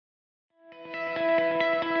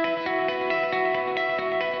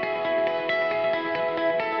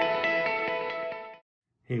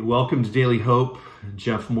Hey, welcome to Daily Hope.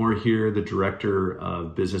 Jeff Moore here, the Director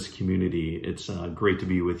of Business Community. It's great to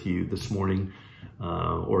be with you this morning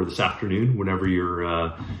or this afternoon, whenever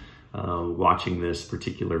you're watching this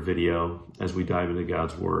particular video as we dive into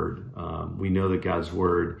God's Word. We know that God's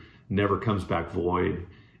Word never comes back void,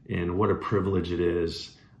 and what a privilege it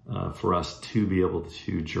is for us to be able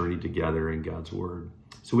to journey together in God's Word.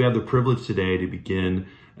 So we have the privilege today to begin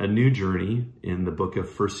a new journey in the book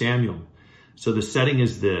of 1 Samuel. So the setting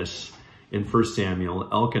is this: in 1 Samuel,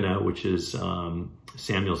 Elkanah, which is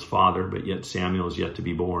Samuel's father, but yet Samuel is yet to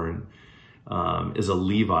be born, is a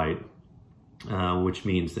Levite, which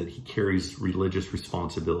means that he carries religious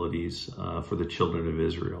responsibilities for the children of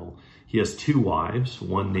Israel. He has two wives,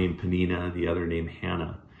 one named Peninnah, the other named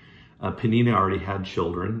Hannah. Peninnah already had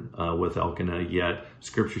children with Elkanah, yet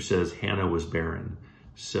Scripture says Hannah was barren.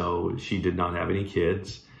 So she did not have any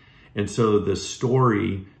kids. And so the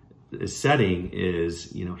story setting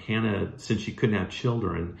is, Hannah, since she couldn't have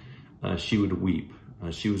children, she would weep.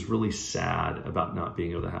 She was really sad about not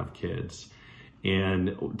being able to have kids.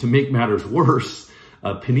 And to make matters worse,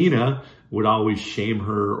 Peninnah would always shame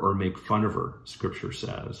her or make fun of her, Scripture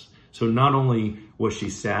says. So not only was she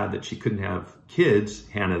sad that she couldn't have kids,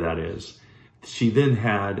 Hannah that is, she then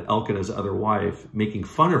had Elkanah's other wife making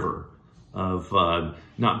fun of her of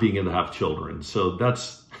not being able to have children. So that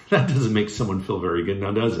doesn't make someone feel very good,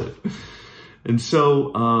 now does it? And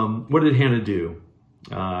so what did Hannah do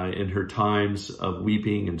in her times of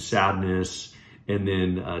weeping and sadness, and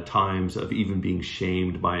then times of even being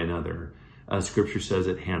shamed by another? Scripture says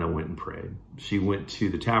that Hannah went and prayed. She went to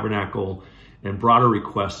the tabernacle and brought a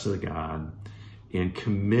request to God and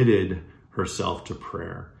committed herself to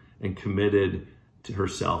prayer and committed to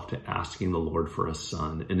herself to asking the Lord for a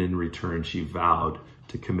son. And in return, she vowed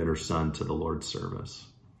to commit her son to the Lord's service.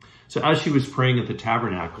 So as she was praying at the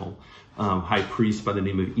tabernacle, high priest by the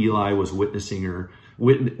name of Eli was witnessing her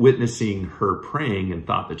praying, and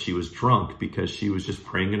thought that she was drunk because she was just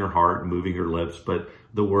praying in her heart and moving her lips, but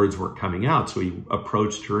the words weren't coming out. So he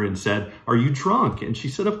approached her and said, "Are you drunk?" And she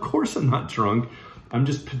said, "Of course I'm not drunk. I'm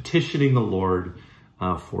just petitioning the Lord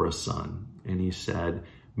for a son." And he said,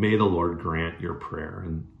 "May the Lord grant your prayer."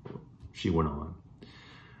 And she went on.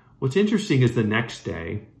 What's interesting is the next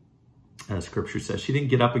day, as Scripture says, she didn't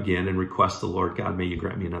get up again and request the Lord, "God, may you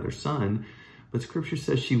grant me another son." But Scripture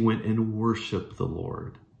says she went and worshiped the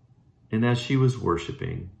Lord. And as she was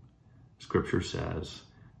worshiping, Scripture says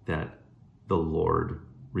that the Lord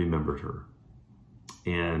remembered her.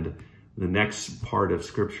 And the next part of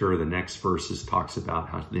Scripture, the next verses, talks about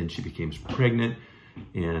how then she became pregnant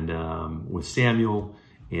and with Samuel,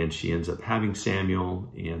 and she ends up having Samuel,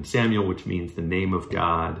 and Samuel, which means the name of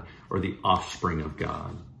God or the offspring of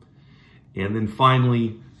God. And then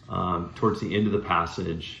finally, towards the end of the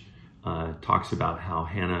passage, talks about how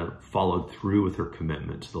Hannah followed through with her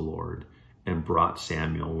commitment to the Lord and brought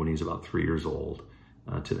Samuel, when he's about 3 years old,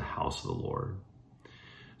 to the house of the Lord.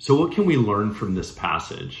 So what can we learn from this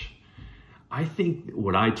passage? I think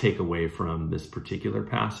what I take away from this particular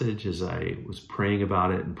passage, as I was praying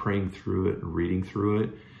about it and praying through it and reading through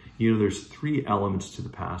it, there's three elements to the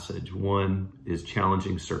passage. One is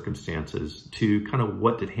challenging circumstances. Two, kind of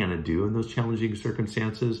what did Hannah do in those challenging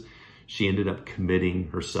circumstances? She ended up committing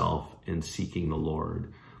herself and seeking the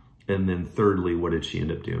Lord. And then thirdly, what did she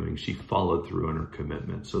end up doing? She followed through on her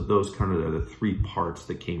commitment. So those kind of are the three parts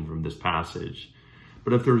that came from this passage.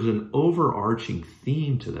 But if there's an overarching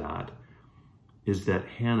theme to that, is that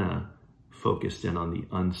Hannah focused in on the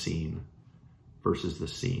unseen versus the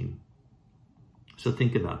seen. So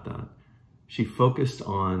think about that. She focused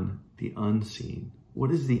on the unseen.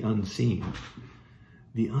 What is the unseen?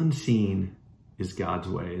 The unseen is God's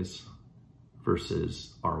ways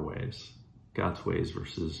versus our ways. God's ways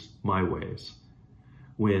versus my ways.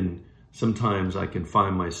 When sometimes I can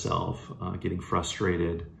find myself getting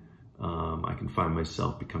frustrated, I can find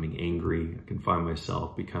myself becoming angry, I can find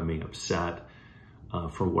myself becoming upset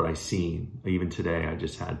for what I've seen. Even today, I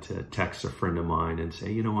just had to text a friend of mine and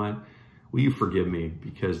say, "You know what? Will you forgive me?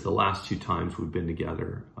 Because the last 2 times we've been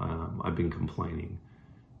together, I've been complaining,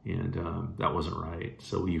 and that wasn't right.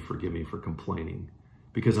 So will you forgive me for complaining?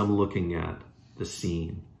 Because I'm looking at the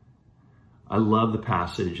scene." I love the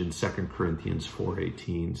passage in 2 Corinthians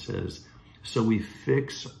 4:18 says, "So we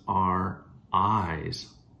fix our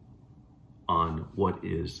eyes on what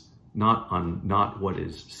is not what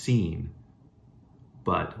is seen,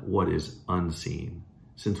 but what is unseen.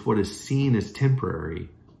 Since what is seen is temporary,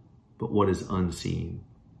 but what is unseen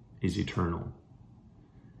is eternal."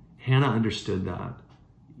 Hannah understood that.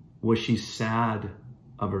 Was she sad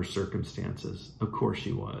of her circumstances? Of course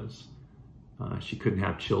she was. She couldn't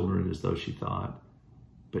have children as though she thought.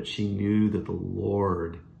 but she knew that the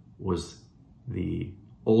Lord was the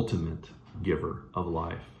ultimate giver of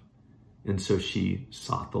life. And so she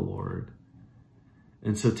sought the Lord.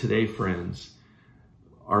 And so today, friends,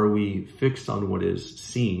 are we fixed on what is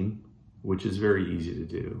seen, which is very easy to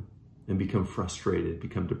do, and become frustrated,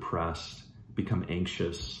 become depressed, become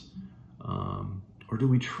anxious? Or do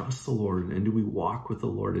we trust the Lord, and do we walk with the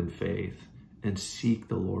Lord in faith and seek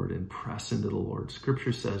the Lord and press into the Lord?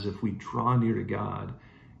 Scripture says if we draw near to God,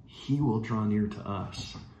 he will draw near to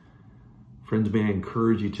us. Friends, may I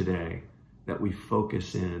encourage you today that we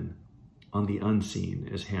focus in on the unseen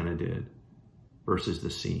as Hannah did versus the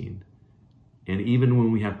seen. And even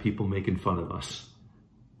when we have people making fun of us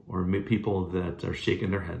or people that are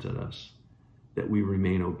shaking their heads at us, that we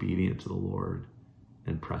remain obedient to the Lord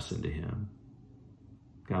and press into him.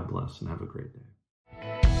 God bless and have a great day.